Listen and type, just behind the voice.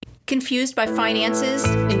Confused by finances,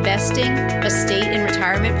 investing, estate and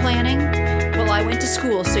retirement planning? Well, I went to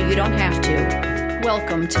school so you don't have to.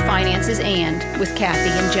 Welcome to Finances and with Kathy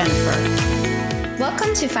and Jennifer.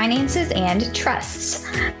 Welcome to Finances and Trusts.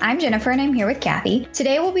 I'm Jennifer and I'm here with Kathy.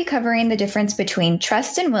 Today we'll be covering the difference between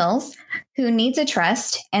trust and wills, who needs a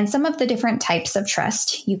trust, and some of the different types of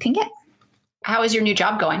trust you can get. How is your new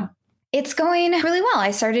job going? It's going really well.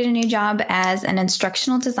 I started a new job as an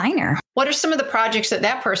instructional designer. What are some of the projects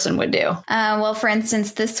that person would do? Well, for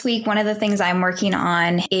instance, this week, one of the things I'm working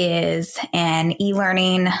on is an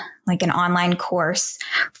e-learning, like an online course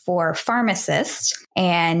for pharmacists.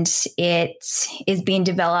 And it is being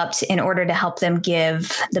developed in order to help them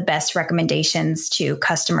give the best recommendations to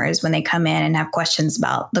customers when they come in and have questions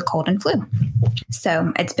about the cold and flu.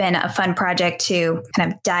 So it's been a fun project to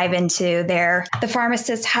kind of dive into the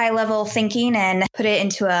pharmacist high level thinking and put it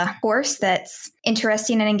into a course that's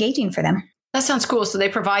interesting and engaging for them. That sounds cool. So they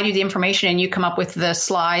provide you the information and you come up with the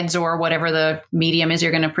slides or whatever the medium is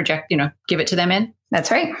you're going to project, give it to them in? That's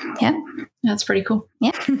right. Yeah. That's pretty cool.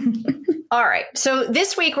 Yeah. All right. So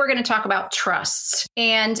this week we're going to talk about trusts.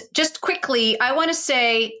 And just quickly, I want to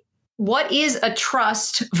say, what is a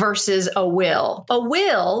trust versus a will? A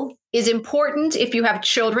will is important if you have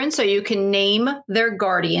children, so you can name their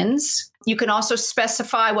guardians. You can also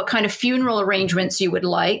specify what kind of funeral arrangements you would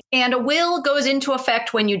like. And a will goes into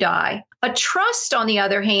effect when you die. A trust, on the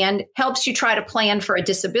other hand, helps you try to plan for a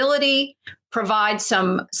disability, provide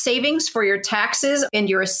some savings for your taxes and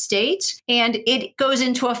your estate, and it goes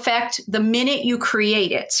into effect the minute you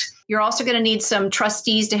create it. You're also going to need some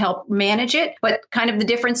trustees to help manage it, but kind of the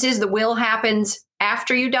difference is the will happens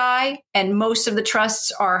after you die, and most of the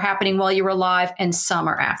trusts are happening while you're alive, and some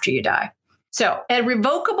are after you die. So a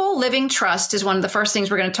revocable living trust is one of the first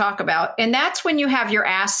things we're going to talk about. And that's when you have your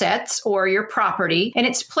assets or your property and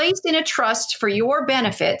it's placed in a trust for your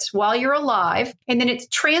benefit while you're alive. And then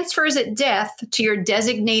it transfers at death to your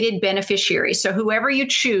designated beneficiary. So whoever you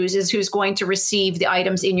choose is who's going to receive the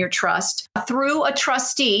items in your trust through a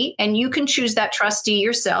trustee. And you can choose that trustee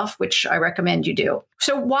yourself, which I recommend you do.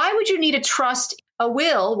 So why would you need a trust? A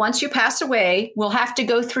will, once you pass away, will have to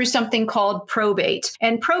go through something called probate.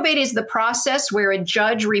 And probate is the process where a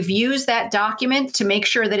judge reviews that document to make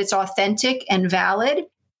sure that it's authentic and valid.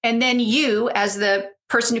 And then you, as the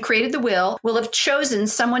person who created the will have chosen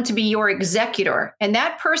someone to be your executor. And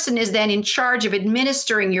that person is then in charge of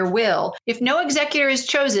administering your will. If no executor is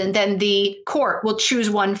chosen, then the court will choose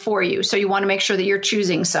one for you. So you want to make sure that you're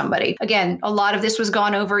choosing somebody. Again, a lot of this was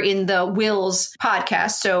gone over in the Wills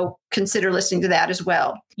podcast, so consider listening to that as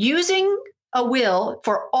well. Using a will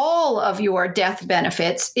for all of your death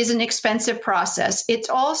benefits is an expensive process. It's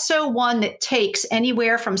also one that takes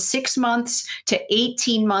anywhere from 6 months to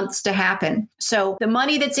 18 months to happen. So the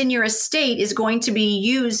money that's in your estate is going to be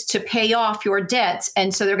used to pay off your debts.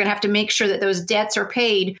 And so they're going to have to make sure that those debts are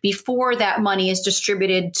paid before that money is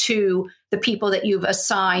distributed to the people that you've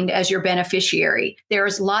assigned as your beneficiary.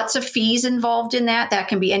 There's lots of fees involved in that. That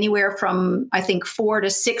can be anywhere from, I think, 4 to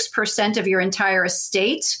 6% of your entire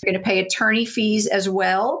estate. You're going to pay attorney fees as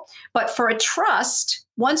well. But for a trust,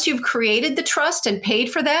 once you've created the trust and paid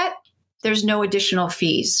for that, there's no additional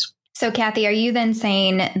fees. So, Kathy, are you then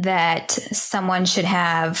saying that someone should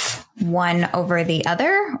have one over the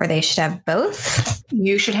other, or they should have both?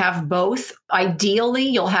 You should have both. Ideally,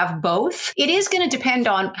 you'll have both. It is going to depend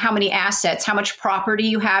on how many assets, how much property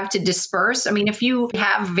you have to disperse. I mean, if you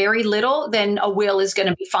have very little, then a will is going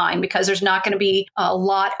to be fine because there's not going to be a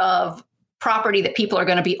lot of property that people are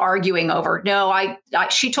going to be arguing over. No,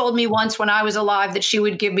 she told me once when I was alive that she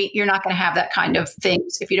would give me, you're not going to have that kind of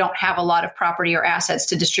things if you don't have a lot of property or assets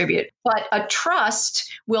to distribute. But a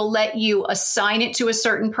trust will let you assign it to a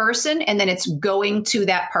certain person and then it's going to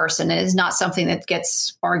that person. It is not something that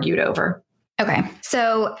gets argued over. Okay.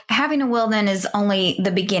 So having a will then is only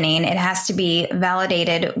the beginning. It has to be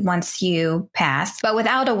validated once you pass. But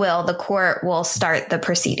without a will, the court will start the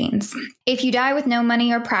proceedings. If you die with no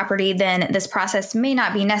money or property, then this process may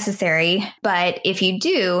not be necessary. But if you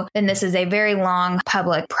do, then this is a very long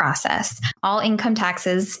public process. All income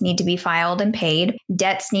taxes need to be filed and paid.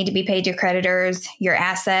 Debts need to be paid to creditors. Your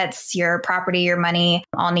assets, your property, your money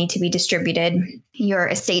all need to be distributed. Your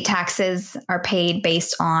estate taxes are paid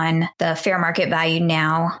based on the fair market value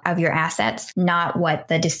now of your assets, not what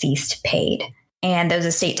the deceased paid. And those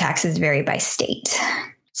estate taxes vary by state.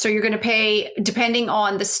 So you're going to pay, depending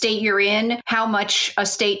on the state you're in, how much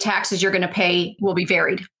estate taxes you're going to pay will be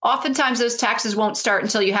varied. Oftentimes those taxes won't start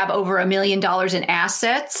until you have over $1 million in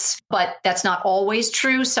assets, but that's not always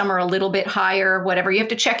true. Some are a little bit higher, whatever. You have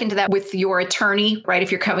to check into that with your attorney, right?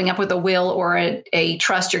 If you're coming up with a will or a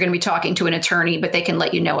trust, you're going to be talking to an attorney, but they can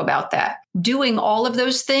let you know about that. Doing all of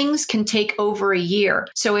those things can take over a year.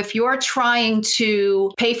 So if you're trying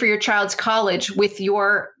to pay for your child's college with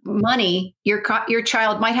your money, your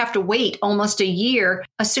child might have to wait almost a year,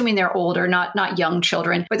 assuming they're older, not young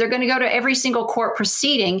children, but they're going to go to every single court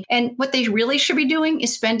proceeding. And what they really should be doing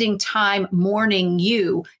is spending time mourning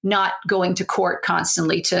you, not going to court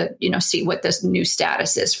constantly to, see what this new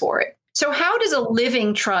status is for it. So how does a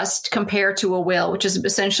living trust compare to a will, which is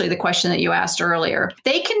essentially the question that you asked earlier?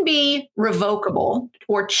 They can be revocable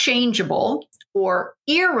or changeable or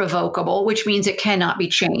irrevocable, which means it cannot be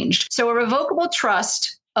changed. So a revocable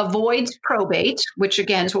trust avoids probate, which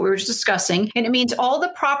again is what we were just discussing. And it means all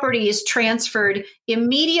the property is transferred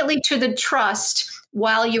immediately to the trust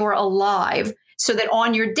while you're alive, so that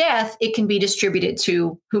on your death, it can be distributed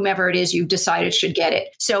to whomever it is you've decided should get it.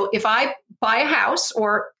 So if I buy a house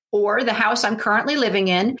or the house I'm currently living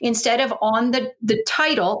in, instead of on the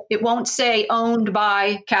title, it won't say owned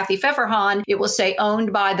by Kathy Pfefferhahn. It will say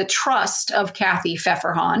owned by the trust of Kathy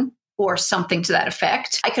Pfefferhahn, or something to that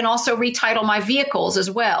effect. I can also retitle my vehicles as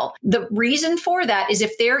well. The reason for that is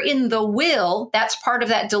if they're in the will, that's part of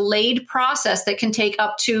that delayed process that can take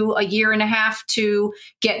up to a year and a half to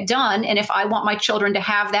get done. And if I want my children to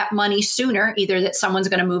have that money sooner, either that someone's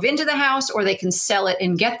going to move into the house or they can sell it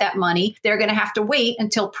and get that money, they're going to have to wait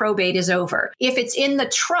until probate is over. If it's in the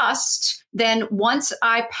trust, then once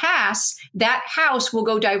I pass, that house will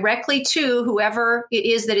go directly to whoever it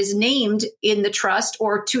is that is named in the trust,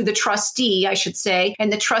 or to the trustee, I should say.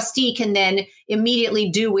 And the trustee can then immediately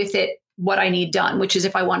do with it what I need done, which is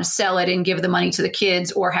if I want to sell it and give the money to the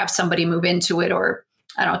kids or have somebody move into it, or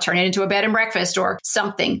turn it into a bed and breakfast or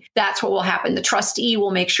something. That's what will happen. The trustee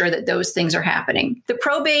will make sure that those things are happening. The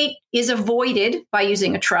probate is avoided by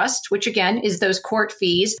using a trust, which again is those court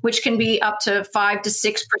fees, which can be up to 5 to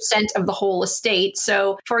 6% of the whole estate.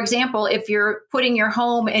 So for example, if you're putting your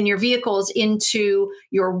home and your vehicles into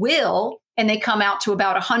your will, and they come out to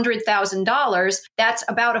about $100,000, that's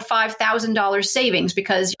about a $5,000 savings,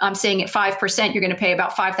 because I'm saying at 5%, you're going to pay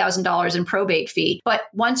about $5,000 in probate fee. But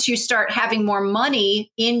once you start having more money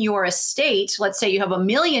in your estate, let's say you have $1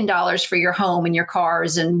 million for your home and your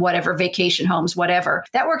cars and whatever, vacation homes, whatever,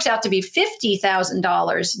 that works out to be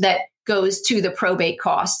 $50,000 that goes to the probate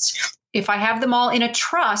costs. If I have them all in a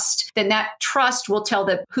trust, then that trust will tell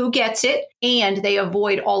them who gets it, and they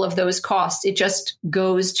avoid all of those costs. It just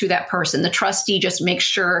goes to that person. The trustee just makes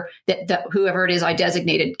sure that whoever it is I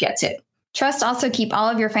designated gets it. Trusts also keep all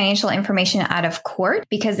of your financial information out of court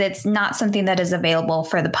because it's not something that is available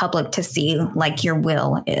for the public to see like your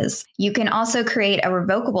will is. You can also create a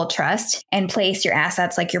revocable trust and place your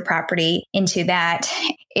assets like your property into that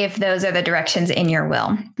if those are the directions in your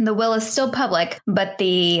will. The will is still public, but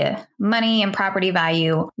the money and property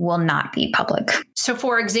value will not be public. So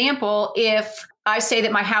for example, if I say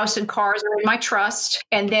that my house and cars are in my trust,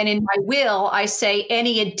 and then in my will, I say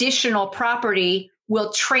any additional property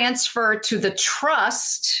will transfer to the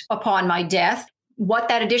trust upon my death. What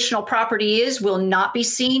that additional property is will not be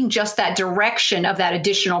seen. Just that direction of that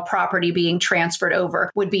additional property being transferred over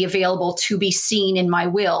would be available to be seen in my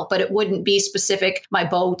will, but it wouldn't be specific. My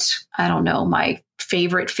boat, my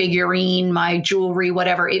favorite figurine, my jewelry,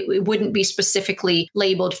 whatever. It wouldn't be specifically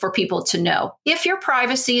labeled for people to know. If your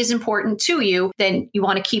privacy is important to you, then you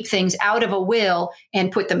want to keep things out of a will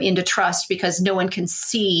and put them into trust, because no one can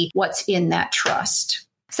see what's in that trust.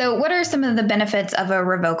 So what are some of the benefits of a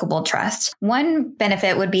revocable trust? One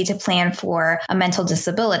benefit would be to plan for a mental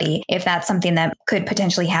disability if that's something that could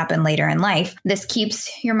potentially happen later in life. This keeps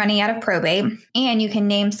your money out of probate, and you can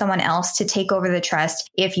name someone else to take over the trust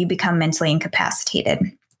if you become mentally incapacitated.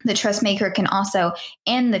 The trust maker can also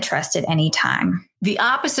end the trust at any time. The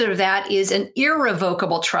opposite of that is an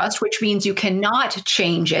irrevocable trust, which means you cannot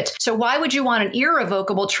change it. So why would you want an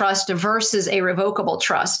irrevocable trust versus a revocable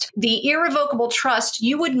trust? The irrevocable trust,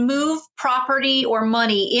 you would move property or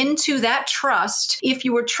money into that trust if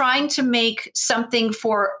you were trying to make something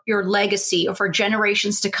for your legacy or for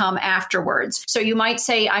generations to come afterwards. So you might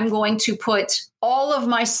say, I'm going to put all of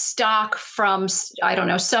my stock from,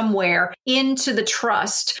 somewhere into the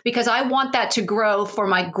trust because I want that to grow for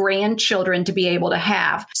my grandchildren to be able to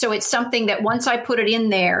have. So it's something that once I put it in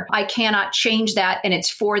there, I cannot change that, and it's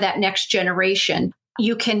for that next generation.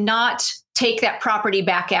 You cannot take that property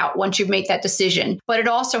back out once you've made that decision. But it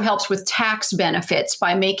also helps with tax benefits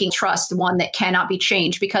by making trust one that cannot be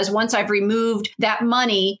changed. Because once I've removed that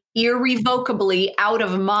money irrevocably out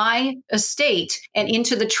of my estate and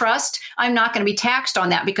into the trust, I'm not going to be taxed on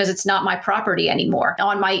that because it's not my property anymore.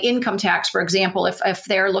 On my income tax, for example, if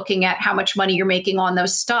they're looking at how much money you're making on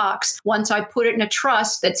those stocks, once I put it in a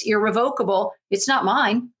trust that's irrevocable, it's not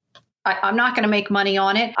mine. I'm not going to make money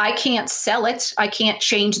on it. I can't sell it. I can't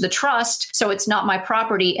change the trust. So it's not my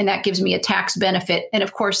property. And that gives me a tax benefit. And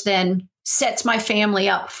of course, then sets my family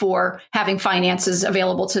up for having finances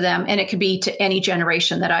available to them. And it could be to any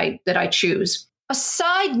generation that I choose. A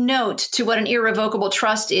side note to what an irrevocable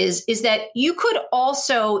trust is that you could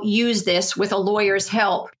also use this with a lawyer's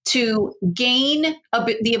help to gain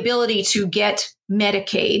the ability to get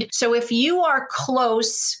Medicaid. So if you are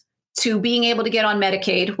close to being able to get on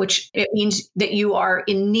Medicaid, which it means that you are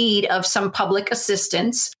in need of some public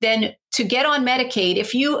assistance, then to get on Medicaid,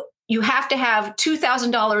 if you have to have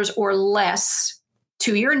 $2,000 or less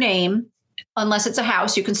to your name, unless it's a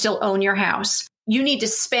house, you can still own your house. You need to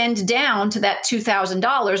spend down to that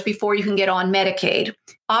 $2,000 before you can get on Medicaid.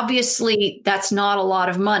 Obviously, that's not a lot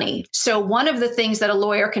of money. So one of the things that a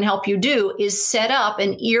lawyer can help you do is set up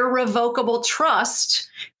an irrevocable trust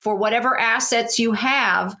for whatever assets you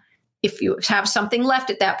have, if you have something left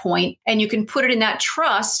at that point, and you can put it in that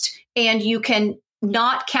trust and you can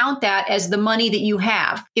not count that as the money that you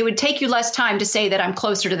have. It would take you less time to say that I'm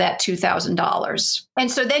closer to that $2,000.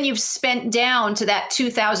 And so then you've spent down to that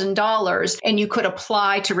 $2,000 and you could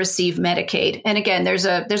apply to receive Medicaid. And again, there's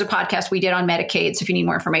a podcast we did on Medicaid. So if you need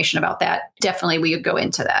more information about that, definitely we could go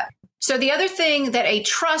into that. So the other thing that a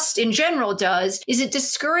trust in general does is it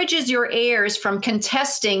discourages your heirs from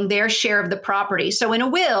contesting their share of the property. So in a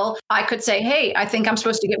will, I could say, hey, I think I'm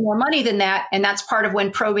supposed to get more money than that. And that's part of when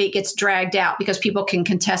probate gets dragged out because people can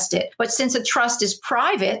contest it. But since a trust is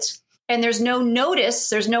private and there's no notice,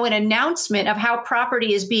 there's no an announcement of how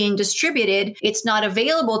property is being distributed, it's not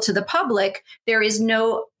available to the public, there is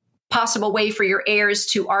no possible way for your heirs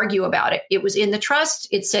to argue about it. It was in the trust.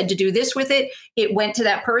 It said to do this with it. It went to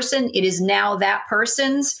that person. It is now that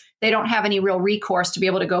person's. They don't have any real recourse to be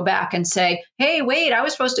able to go back and say, hey, wait, I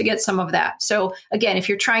was supposed to get some of that. So again, if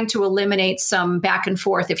you're trying to eliminate some back and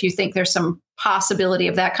forth, if you think there's some possibility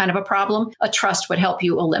of that kind of a problem, a trust would help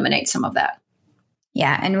you eliminate some of that.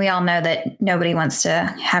 Yeah. And we all know that nobody wants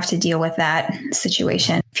to have to deal with that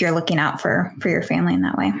situation if you're looking out for your family in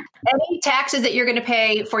that way. Any taxes that you're going to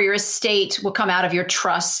pay for your estate will come out of your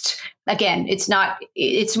trust. Again,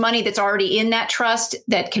 it's money that's already in that trust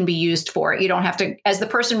that can be used for it. You don't have to, as the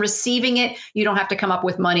person receiving it, you don't have to come up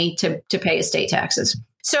with money to pay estate taxes.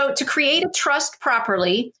 So to create a trust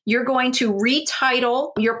properly, you're going to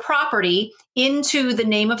retitle your property into the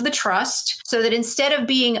name of the trust so that instead of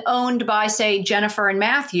being owned by, say, Jennifer and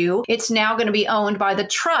Matthew, it's now going to be owned by the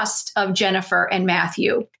trust of Jennifer and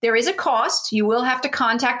Matthew. There is a cost. You will have to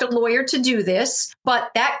contact a lawyer to do this,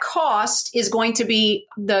 but that cost is going to be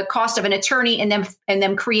the cost of an attorney and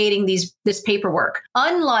them creating this paperwork.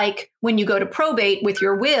 Unlike when you go to probate with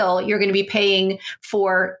your will, you're going to be paying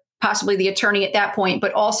for possibly the attorney at that point,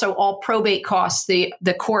 but also all probate costs, the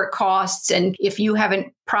court costs. And if you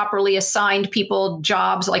haven't properly assigned people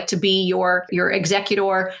jobs like to be your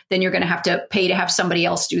executor, then you're going to have to pay to have somebody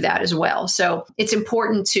else do that as well. So it's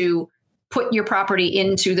important to put your property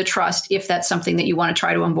into the trust if that's something that you want to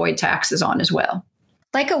try to avoid taxes on as well.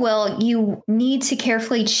 Like a will, you need to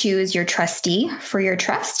carefully choose your trustee for your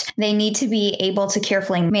trust. They need to be able to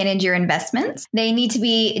carefully manage your investments. They need to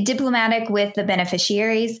be diplomatic with the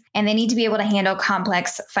beneficiaries, and they need to be able to handle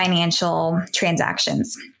complex financial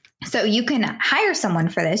transactions. So you can hire someone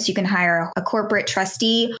for this. You can hire a corporate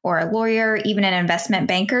trustee or a lawyer, even an investment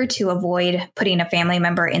banker to avoid putting a family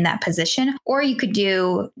member in that position. Or you could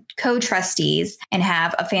do co-trustees and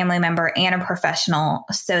have a family member and a professional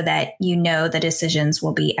so that you know the decisions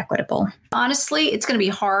will be equitable. Honestly, it's going to be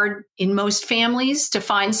hard in most families to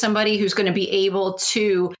find somebody who's going to be able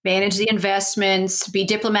to manage the investments, be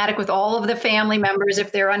diplomatic with all of the family members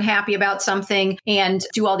if they're unhappy about something, and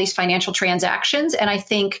do all these financial transactions. And I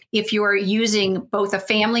think if you're using both a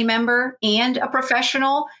family member and a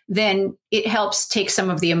professional, then it helps take some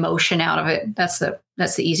of the emotion out of it. That's the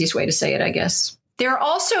easiest way to say it, I guess. There are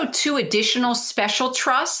also two additional special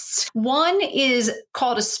trusts. One is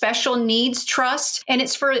called a special needs trust, and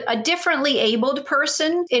it's for a differently abled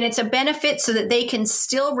person, and it's a benefit so that they can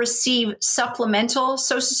still receive supplemental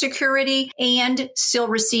Social Security and still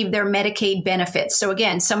receive their Medicaid benefits. So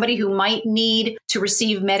again, somebody who might need to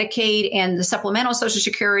receive Medicaid and the supplemental Social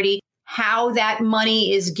Security how that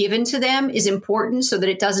money is given to them is important so that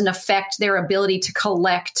it doesn't affect their ability to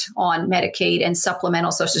collect on Medicaid and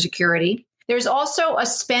supplemental Social Security. There's also a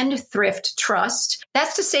spendthrift trust.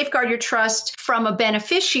 That's to safeguard your trust from a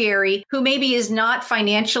beneficiary who maybe is not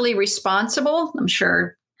financially responsible. I'm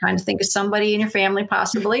sure trying to think of somebody in your family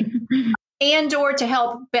possibly. And or to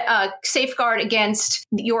help safeguard against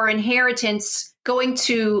your inheritance going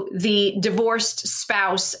to the divorced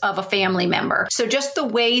spouse of a family member. So just the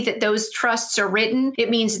way that those trusts are written, it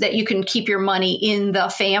means that you can keep your money in the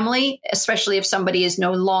family, especially if somebody is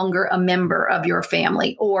no longer a member of your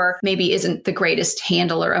family or maybe isn't the greatest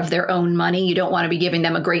handler of their own money. You don't want to be giving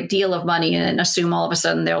them a great deal of money and assume all of a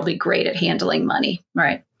sudden they'll be great at handling money,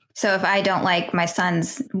 right? So if I don't like my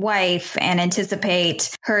son's wife and anticipate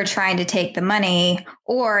her trying to take the money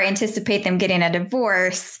or anticipate them getting a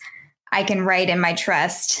divorce, I can write in my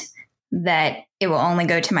trust that it will only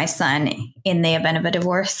go to my son in the event of a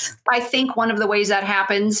divorce. I think one of the ways that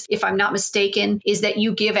happens, if I'm not mistaken, is that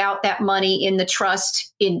you give out that money in the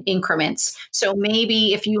trust in increments. So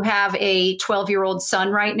maybe if you have a 12-year-old son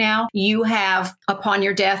right now, you have, upon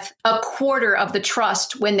your death, a quarter of the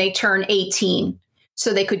trust when they turn 18.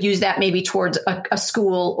 So they could use that maybe towards a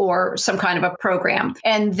school or some kind of a program.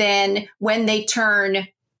 And then when they turn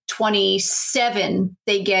 27,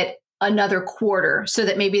 they get another quarter so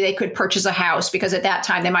that maybe they could purchase a house because at that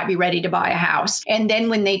time they might be ready to buy a house. And then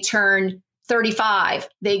when they turn 35,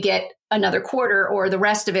 they get another quarter or the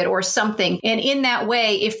rest of it or something. And in that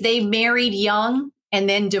way, if they married young and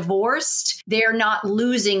then divorced, they're not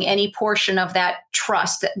losing any portion of that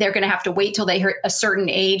trust. They're going to have to wait till they hit a certain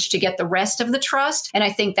age to get the rest of the trust. And I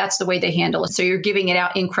think that's the way they handle it. So you're giving it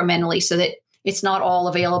out incrementally so that it's not all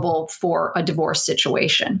available for a divorce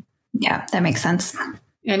situation. Yeah, that makes sense.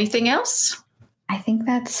 Anything else? I think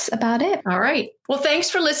that's about it. All right. Well,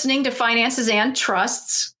 thanks for listening to Finances and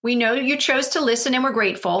Trusts. We know you chose to listen and we're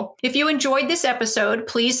grateful. If you enjoyed this episode,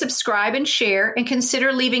 please subscribe and share and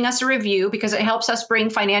consider leaving us a review because it helps us bring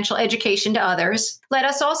financial education to others. Let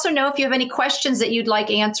us also know if you have any questions that you'd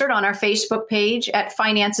like answered on our Facebook page at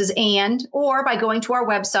Finances and, or by going to our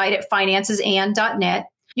website at financesand.net.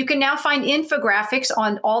 You can now find infographics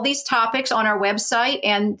on all these topics on our website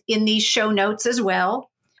and in these show notes as well.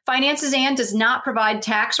 Finances and does not provide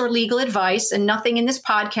tax or legal advice, and nothing in this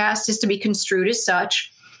podcast is to be construed as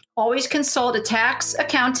such. Always consult a tax,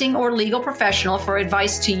 accounting, or legal professional for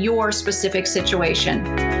advice to your specific situation.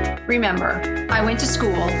 Remember, I went to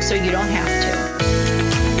school, so you don't have to.